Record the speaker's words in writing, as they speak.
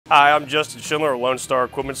Hi, I'm Justin Schindler of Lonestar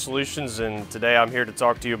Equipment Solutions, and today I'm here to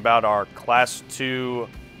talk to you about our Class 2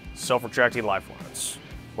 self-retracting lifelines.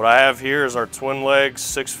 What I have here is our twin leg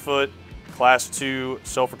 6-foot Class 2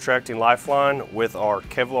 self-retracting lifeline with our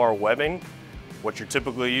Kevlar webbing. What you're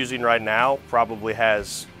typically using right now probably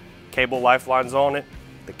has cable lifelines on it.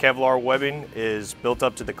 The Kevlar webbing is built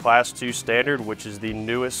up to the Class 2 standard, which is the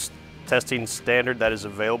newest testing standard that is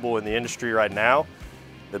available in the industry right now.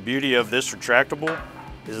 The beauty of this retractable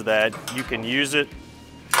is that you can use it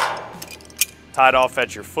tied off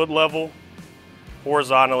at your foot level,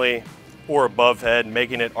 horizontally, or above head,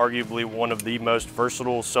 making it arguably one of the most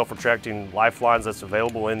versatile self-retracting lifelines that's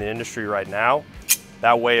available in the industry right now.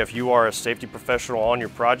 That way, if you are a safety professional on your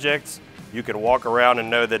project, you can walk around and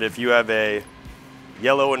know that if you have a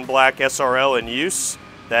yellow and black SRL in use,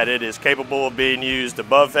 that it is capable of being used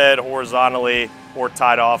above head, horizontally, or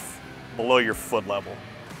tied off below your foot level.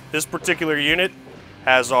 This particular unit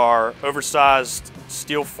has our oversized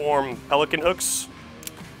steel form pelican hooks.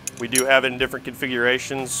 We do have it in different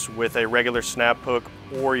configurations with a regular snap hook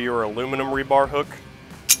or your aluminum rebar hook.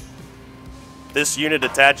 This unit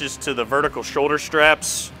attaches to the vertical shoulder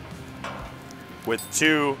straps with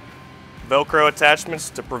 2 Velcro attachments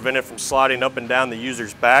to prevent it from sliding up and down the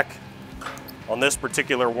user's back. On this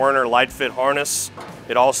particular Werner light fit harness,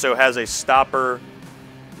 it also has a stopper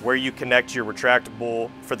where you connect your retractable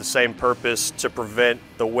for the same purpose to prevent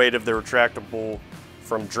the weight of the retractable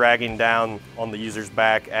from dragging down on the user's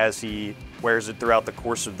back as he wears it throughout the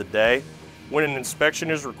course of the day. When an inspection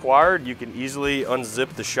is required, you can easily unzip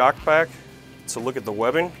the shock pack to look at the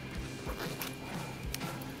webbing.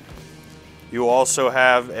 You will also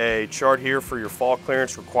have a chart here for your fall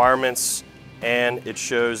clearance requirements, and it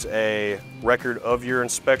shows a record of your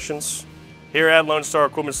inspections. Here at Lonestar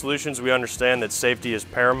Equipment Solutions, we understand that safety is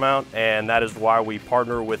paramount, and that is why we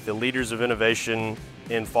partner with the leaders of innovation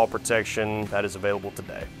in fall protection that is available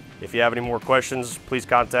today. If you have any more questions, please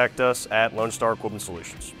contact us at Lonestar Equipment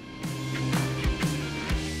Solutions.